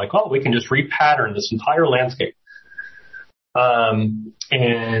architects, and they're like, oh, we can just repattern this entire landscape. And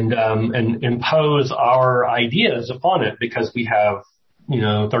impose our ideas upon it because we have,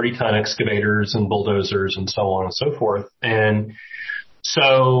 30-ton excavators and bulldozers and so on and so forth. And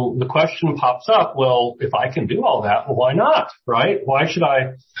so the question pops up, well, if I can do all that, well, why not, right? Why should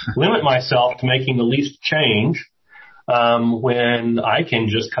I limit myself to making the least change when I can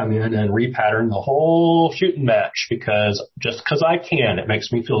just come in and repattern the whole shooting match because I can, it makes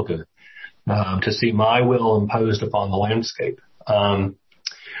me feel good. To see my will imposed upon the landscape.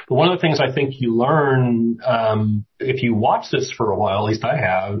 But one of the things I think you learn, if you watch this for a while, at least I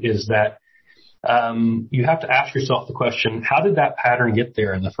have, is that you have to ask yourself the question, how did that pattern get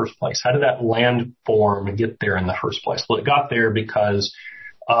there in the first place? How did that landform get there in the first place? Well, it got there because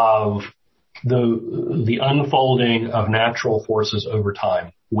of the unfolding of natural forces over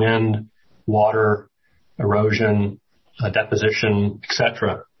time, wind, water, erosion, deposition,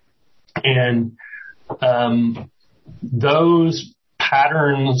 etc. And those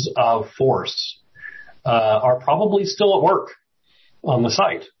patterns of force are probably still at work on the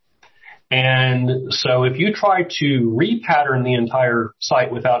site. And so if you try to repattern the entire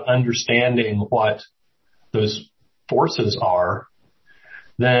site without understanding what those forces are,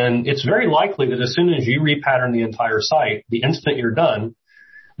 then it's very likely that as soon as you repattern the entire site, the instant you're done,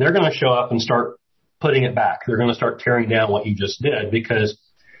 they're going to show up and start putting it back. They're going to start tearing down what you just did, because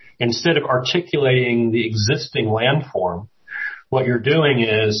instead of articulating the existing landform, what you're doing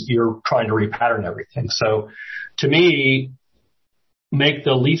is you're trying to repattern everything. So to me, make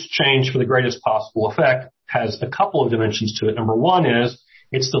the least change for the greatest possible effect has a couple of dimensions to it. Number one is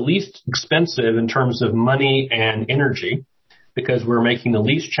it's the least expensive in terms of money and energy, because we're making the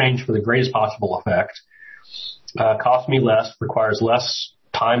least change for the greatest possible effect. Costs me less, requires less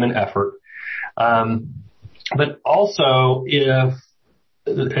time and effort. But also, if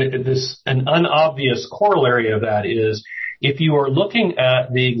an unobvious corollary of that is, if you are looking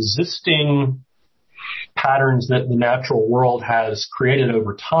at the existing patterns that the natural world has created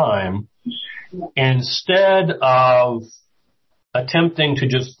over time, instead of attempting to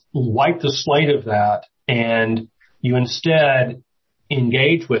just wipe the slate of that and you instead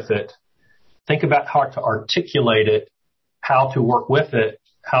engage with it, think about how to articulate it, how to work with it,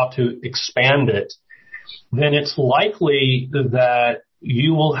 how to expand it, then it's likely that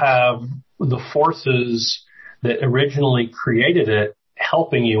you will have the forces that originally created it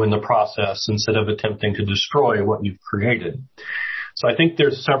helping you in the process instead of attempting to destroy what you've created. So I think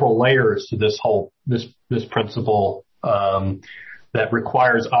there's several layers to this principle that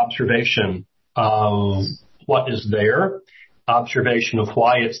requires observation of what is there, observation of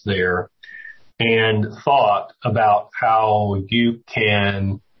why it's there, and thought about how you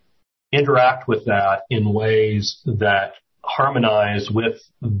can interact with that in ways that harmonize with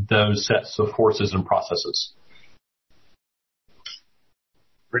those sets of forces and processes.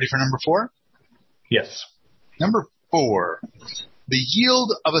 Ready for number 4? Yes. Number 4. The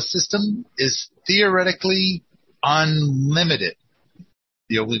yield of a system is theoretically unlimited.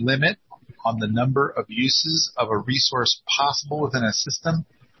 The only limit on the number of uses of a resource possible within a system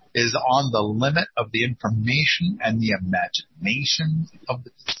is on the limit of the information and the imagination of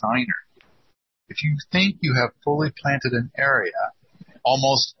the designer. If you think you have fully planted an area,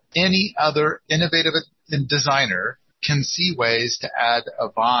 almost any other innovative designer can see ways to add a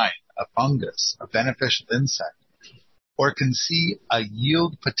vine, a fungus, a beneficial insect, or can see a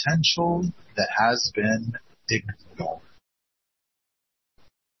yield potential that has been ignored.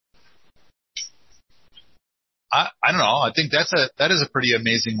 I don't know. I think that is a pretty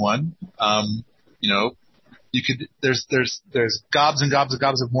amazing one. There's gobs and gobs and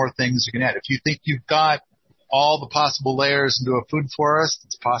gobs of more things you can add. If you think you've got all the possible layers into a food forest,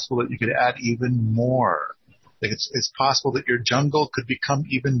 it's possible that you could add even more. Like it's possible that your jungle could become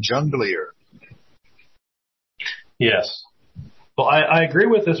even junglier. Yes. Well, I agree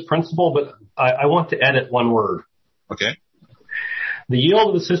with this principle, but I want to edit one word. Okay. The yield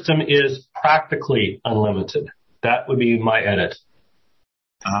of the system is practically unlimited. That would be my edit.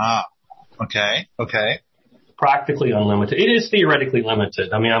 Ah, okay. Practically unlimited. It is theoretically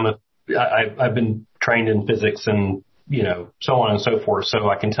limited. I mean, I've been trained in physics and, so on and so forth. So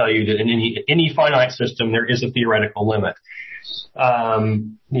I can tell you that in any finite system, there is a theoretical limit.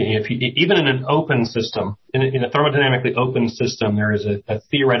 Even in an open system, in a thermodynamically open system, there is a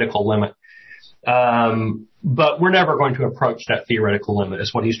theoretical limit. But we're never going to approach that theoretical limit,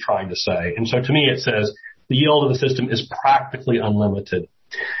 is what he's trying to say. And so to me, it says the yield of the system is practically unlimited.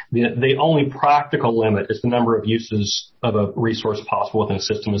 The only practical limit is the number of uses of a resource possible within a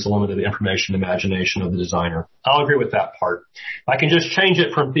system is the limit of the information and imagination of the designer. I'll agree with that part. If I can just change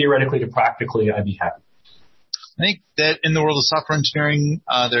it from theoretically to practically, I'd be happy. I think that in the world of software engineering,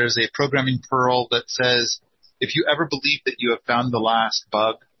 there's a programming pearl that says, if you ever believe that you have found the last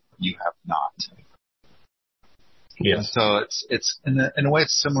bug, you have not. Yes. So it's in a way,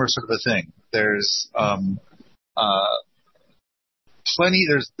 it's similar sort of a thing. There's plenty.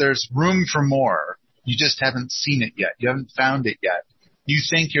 There's room for more. You just haven't seen it yet. You haven't found it yet. You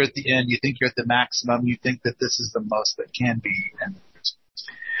think you're at the end. You think you're at the maximum. You think that this is the most that can be. And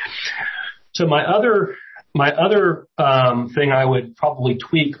so my other thing I would probably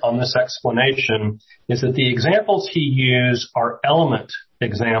tweak on this explanation is that the examples he used are element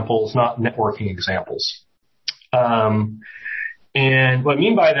examples, not networking examples. And what I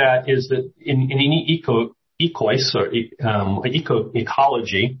mean by that is that in any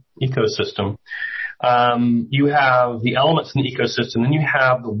ecosystem, You have the elements in the ecosystem, and you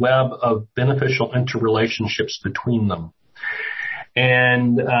have the web of beneficial interrelationships between them.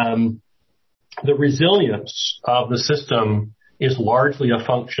 And the resilience of the system is largely a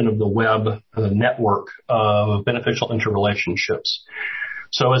function of the web, the network of beneficial interrelationships.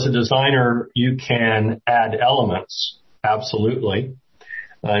 So as a designer, you can add elements, absolutely.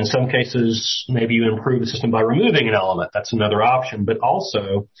 In some cases, maybe you improve the system by removing an element. That's another option. But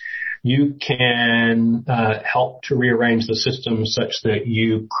also, you can help to rearrange the system such that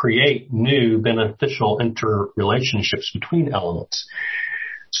you create new beneficial interrelationships between elements.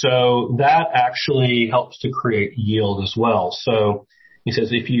 So that actually helps to create yield as well. So he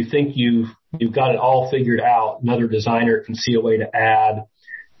says if you think you've got it all figured out, another designer can see a way to add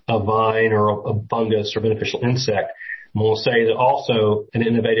a vine or a fungus or beneficial insect. And we'll say that also an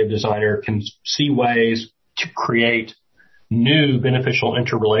innovative designer can see ways to create new beneficial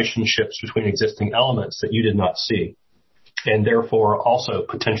interrelationships between existing elements that you did not see, and therefore also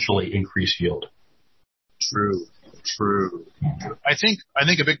potentially increase yield. True. I think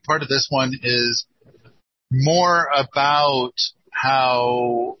a big part of this one is more about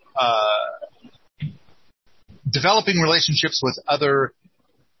how developing relationships with other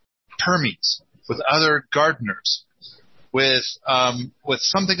Permies, with other gardeners, with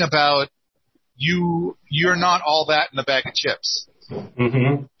something about you're not all that in a bag of chips.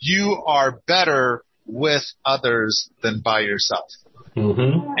 Mm-hmm. You are better with others than by yourself.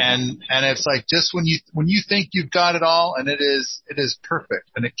 Mm-hmm. And it's like just when you think you've got it all and it is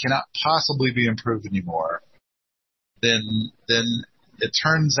perfect and it cannot possibly be improved anymore, then it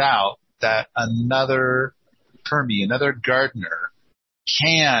turns out that another Permy, another gardener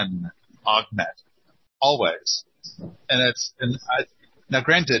can augment always. Now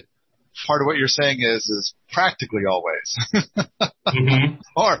granted, part of what you're saying is practically always. Mm-hmm.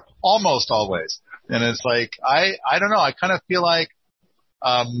 Or almost always. And it's like, I don't know, I kind of feel like,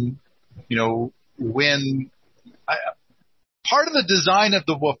 part of the design of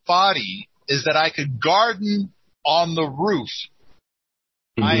the Wofati is that I could garden on the roof.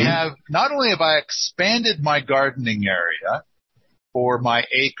 Mm-hmm. Not only have I expanded my gardening area for my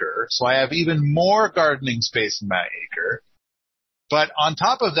acre, so I have even more gardening space in my acre, but on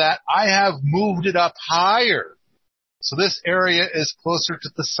top of that, I have moved it up higher. So this area is closer to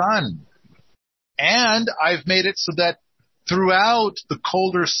the sun. And I've made it so that throughout the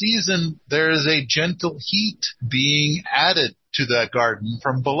colder season, there is a gentle heat being added to the garden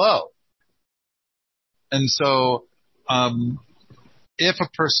from below. And so, if a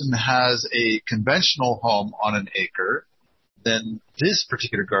person has a conventional home on an acre, then this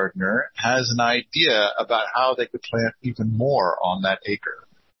particular gardener has an idea about how they could plant even more on that acre.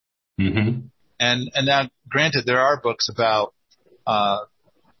 Mm-hmm. And now, granted, there are books about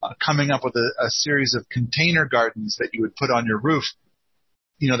coming up with a series of container gardens that you would put on your roof,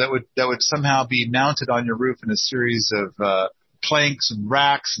 that would somehow be mounted on your roof in a series of planks and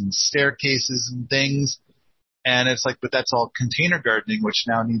racks and staircases and things. And it's like, but that's all container gardening, which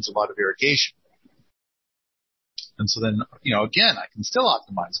now needs a lot of irrigation. And so then, again, I can still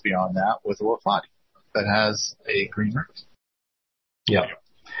optimize beyond that with a Wofati that has a green roof. Yeah.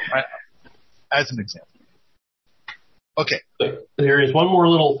 As an example. Okay. There is one more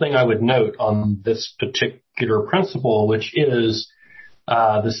little thing I would note on this particular principle, which is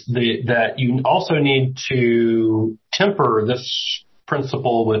that you also need to temper this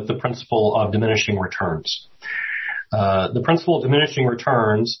principle with the principle of diminishing returns. The principle of diminishing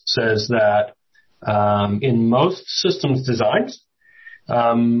returns says that in most systems designs,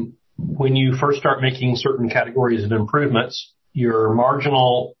 when you first start making certain categories of improvements, your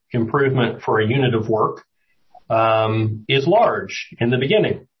marginal improvement for a unit of work is large in the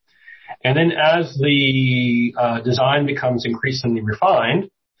beginning. And then as the design becomes increasingly refined,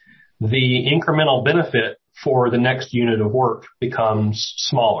 the incremental benefit for the next unit of work becomes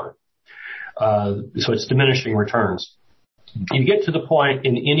smaller. So it's diminishing returns. You get to the point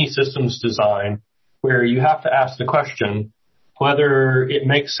in any systems design where you have to ask the question whether it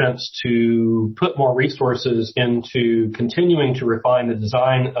makes sense to put more resources into continuing to refine the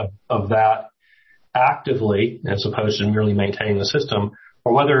design of that actively as opposed to merely maintaining the system,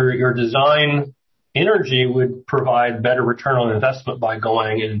 or whether your design energy would provide better return on investment by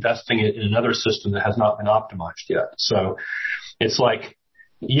going and investing it in another system that has not been optimized yet. So it's like,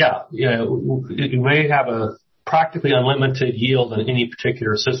 you may have a practically unlimited yield in any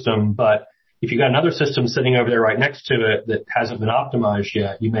particular system, but if you've got another system sitting over there right next to it that hasn't been optimized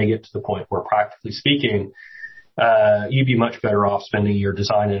yet, you may get to the point where, practically speaking, you'd be much better off spending your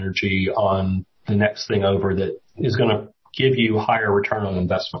design energy on the next thing over that is going to give you higher return on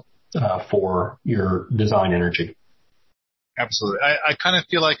investment. for your design energy. Absolutely. I kind of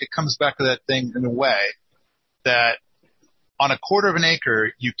feel like it comes back to that thing in a way that on a quarter of an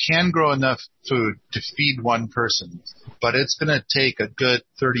acre, you can grow enough food to feed one person, but it's going to take a good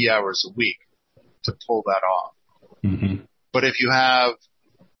 30 hours a week to pull that off. Mm-hmm. But if you have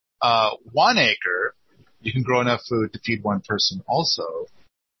 1 acre, you can grow enough food to feed one person also,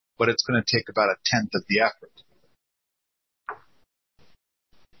 but it's going to take about a tenth of the effort.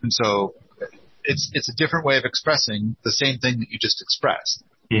 And so it's a different way of expressing the same thing that you just expressed.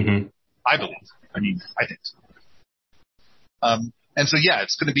 Mm-hmm. I believe. I think so. And so, yeah,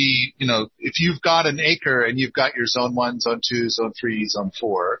 it's going to be, if you've got an acre and you've got your zone 1, zone 2, zone 3, zone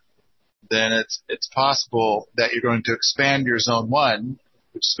 4, then it's possible that you're going to expand your zone 1,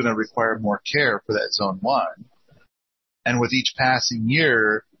 which is going to require more care for that zone 1. And with each passing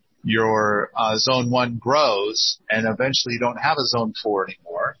year, your zone 1 grows, and eventually you don't have a zone 4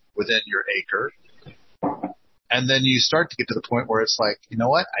 anymore within your acre. And then you start to get to the point where it's like, you know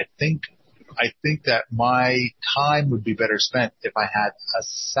what, I think that my time would be better spent if I had a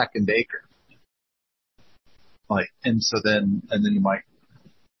second acre. And then you might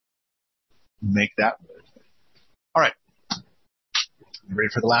make that move. All right. You ready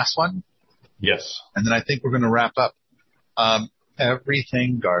for the last one? Yes. And then I think we're going to wrap up.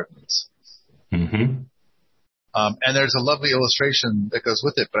 Everything gardens. Mm-hmm. And there's a lovely illustration that goes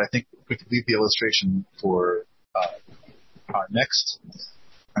with it, but I think we could leave the illustration for our next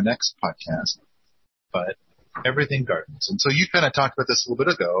podcast. But everything gardens. And so you kind of talked about this a little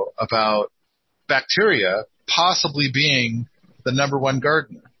bit ago about bacteria possibly being the number one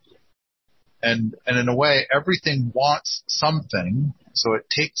gardener. And in a way, everything wants something, so it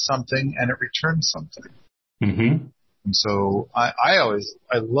takes something and it returns something. Mm-hmm. And so I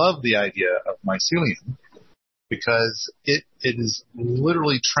love the idea of mycelium because it is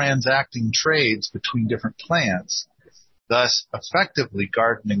literally transacting trades between different plants, thus effectively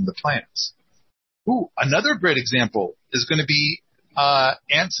gardening the plants. Ooh, another great example is going to be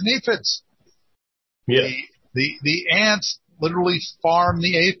ants and aphids. Yeah. The ants literally farm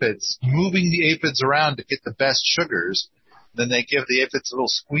the aphids, moving the aphids around to get the best sugars. Then they give the aphids a little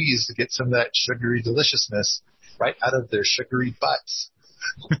squeeze to get some of that sugary deliciousness right out of their sugary butts.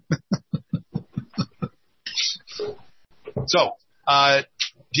 So, do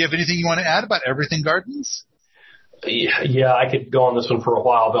you have anything you want to add about everything gardens? Yeah, I could go on this one for a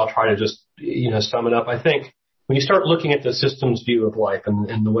while, but I'll try to just, sum it up. I think when you start looking at the systems view of life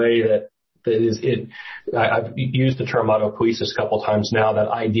and the way that I've used the term autopoiesis a couple of times now, that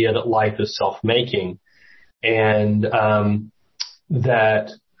idea that life is self-making and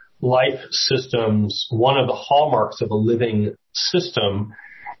that life systems, one of the hallmarks of a living system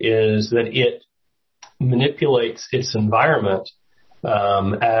is that it manipulates its environment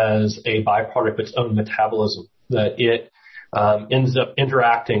as a byproduct of its own metabolism, that it ends up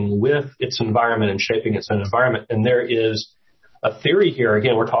interacting with its environment and shaping its own environment. And there is a theory here.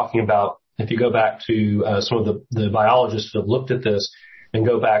 Again, we're talking about, if you go back to some of the biologists that have looked at this and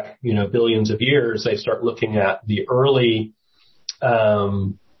go back, billions of years, they start looking at the early,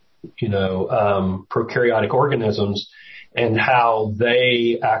 prokaryotic organisms and how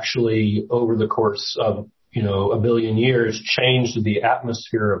they actually, over the course of, a billion years, changed the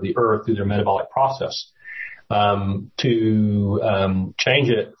atmosphere of the earth through their metabolic process, to change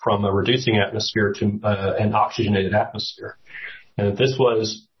it from a reducing atmosphere to an oxygenated atmosphere. And this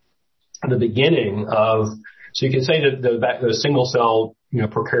was the beginning of, so you can say that the single cell,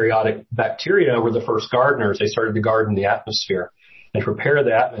 prokaryotic bacteria were the first gardeners. They started to garden the atmosphere and prepare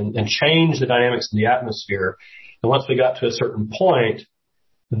that and change the dynamics of the atmosphere. And once we got to a certain point,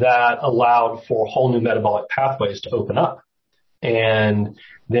 that allowed for whole new metabolic pathways to open up. And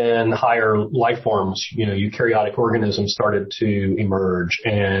then higher life forms, eukaryotic organisms started to emerge,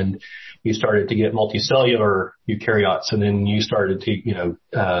 and you started to get multicellular eukaryotes, and then you started to,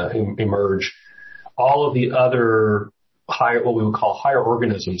 emerge all of the other higher, what we would call higher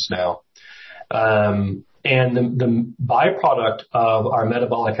organisms now. And the byproduct of our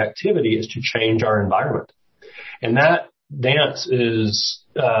metabolic activity is to change our environment. And that dance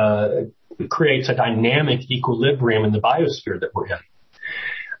creates a dynamic equilibrium in the biosphere that we're in,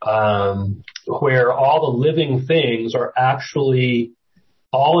 where all the living things are actually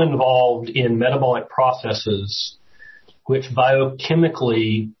all involved in metabolic processes which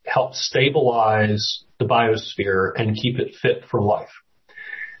biochemically help stabilize the biosphere and keep it fit for life.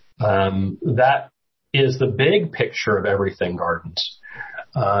 That is the big picture of everything gardens.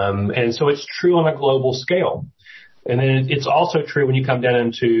 And so it's true on a global scale. And then it's also true when you come down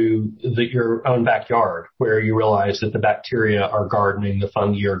into your own backyard, where you realize that the bacteria are gardening, the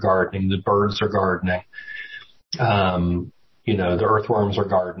fungi are gardening, the birds are gardening, the earthworms are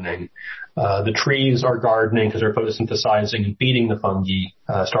gardening, the trees are gardening because they're photosynthesizing and feeding the fungi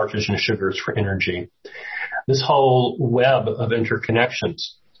starches and sugars for energy. This whole web of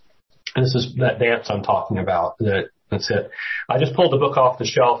interconnections, and this is that dance I'm talking about. That's it. I just pulled the book off the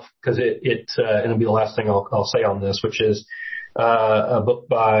shelf because and it'll be the last thing I'll say on this, which is a book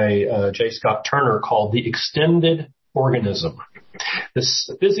by J. Scott Turner called The Extended Organism, this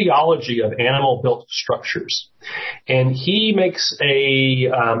physiology of animal-built structures. And he makes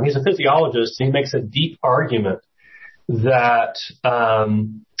he's a physiologist, and he makes a deep argument that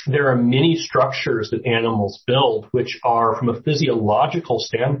there are many structures that animals build which are, from a physiological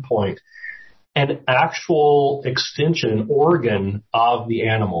standpoint, an actual extension organ of the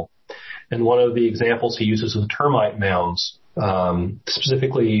animal. And one of the examples he uses is the termite mounds,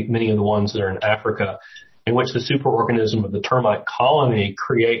 specifically many of the ones that are in Africa, in which the superorganism of the termite colony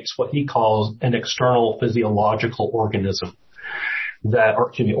creates what he calls an external physiological organism,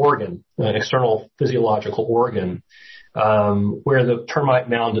 an external physiological organ, where the termite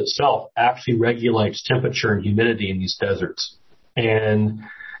mound itself actually regulates temperature and humidity in these deserts. And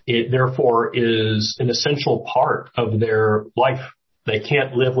it therefore is an essential part of their life. They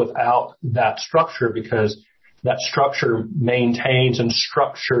can't live without that structure because that structure maintains and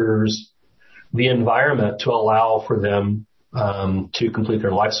structures the environment to allow for them to complete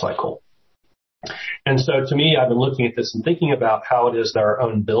their life cycle. And so to me, I've been looking at this and thinking about how it is that our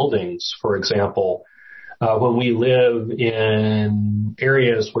own buildings, for example, when we live in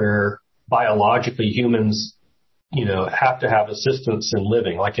areas where biologically humans have to have assistance in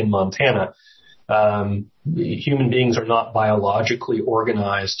living, like in Montana. Human beings are not biologically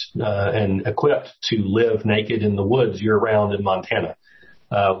organized and equipped to live naked in the woods year-round in Montana.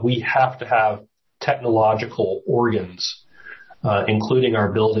 We have to have technological organs, including our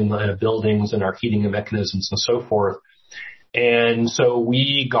buildings and our heating mechanisms and so forth. And so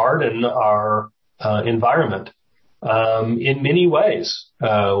we garden our environment in many ways.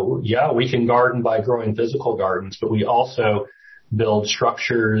 We can garden by growing physical gardens, but we also build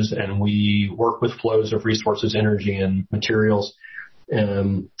structures and we work with flows of resources, energy, and materials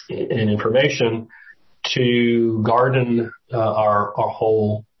and information to garden our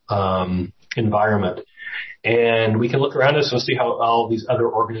whole environment. And we can look around us and see how all these other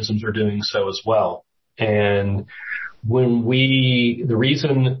organisms are doing so as well. And the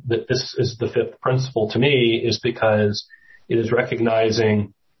reason that this is the fifth principle to me is because it is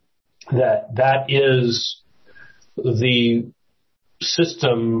recognizing that is the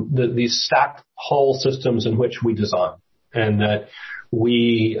system, these stacked whole systems in which we design, and that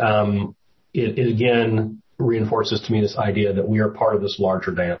it again reinforces to me this idea that we are part of this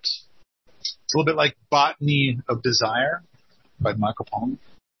larger dance. It's a little bit like Botany of Desire by Michael Pollan.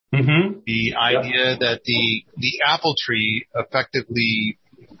 Mm-hmm. The idea that the apple tree effectively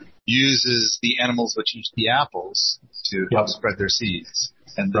uses the animals which eat the apples to help spread their seeds.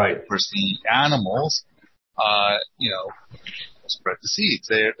 And then, of course, the animals, spread the seeds.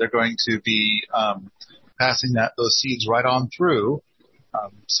 They're going to be passing those seeds right on through.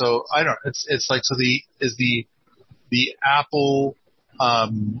 So I don't. It's like, so is the apple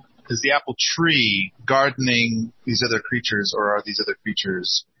tree gardening these other creatures, or are these other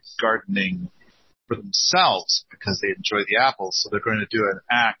creatures gardening for themselves because they enjoy the apples? So they're going to do an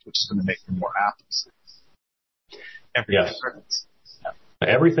act which is going to make them more apples. Everything gardens. Yeah.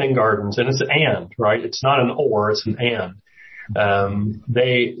 Everything gardens, and it's an and, right? It's not an or, it's an and.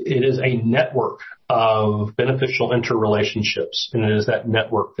 It is a network of beneficial interrelationships, and it is that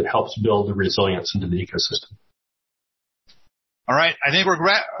network that helps build the resilience into the ecosystem. All right, I think we're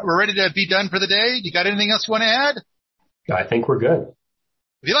ready to be done for the day. You got anything else you want to add? I think we're good.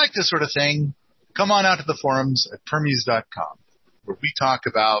 If you like this sort of thing, come on out to the forums at Permies.com, where we talk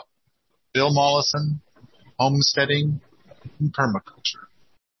about Bill Mollison, homesteading, and permaculture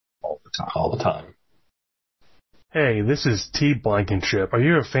all the time. Hey, this is T. Blankenship. Are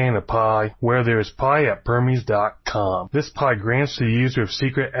you a fan of pie? Where there's pie at Permies.com. This pie grants the user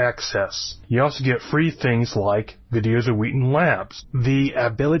secret access. You also get free things like videos of Wheaton Labs, the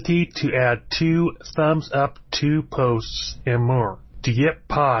ability to add 2 thumbs up to posts, and more. To get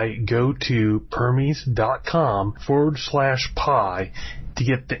pie, go to Permies.com/pie to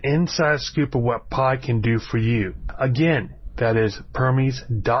get the inside scoop of what pie can do for you. Again, that is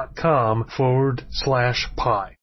Permies.com/pie.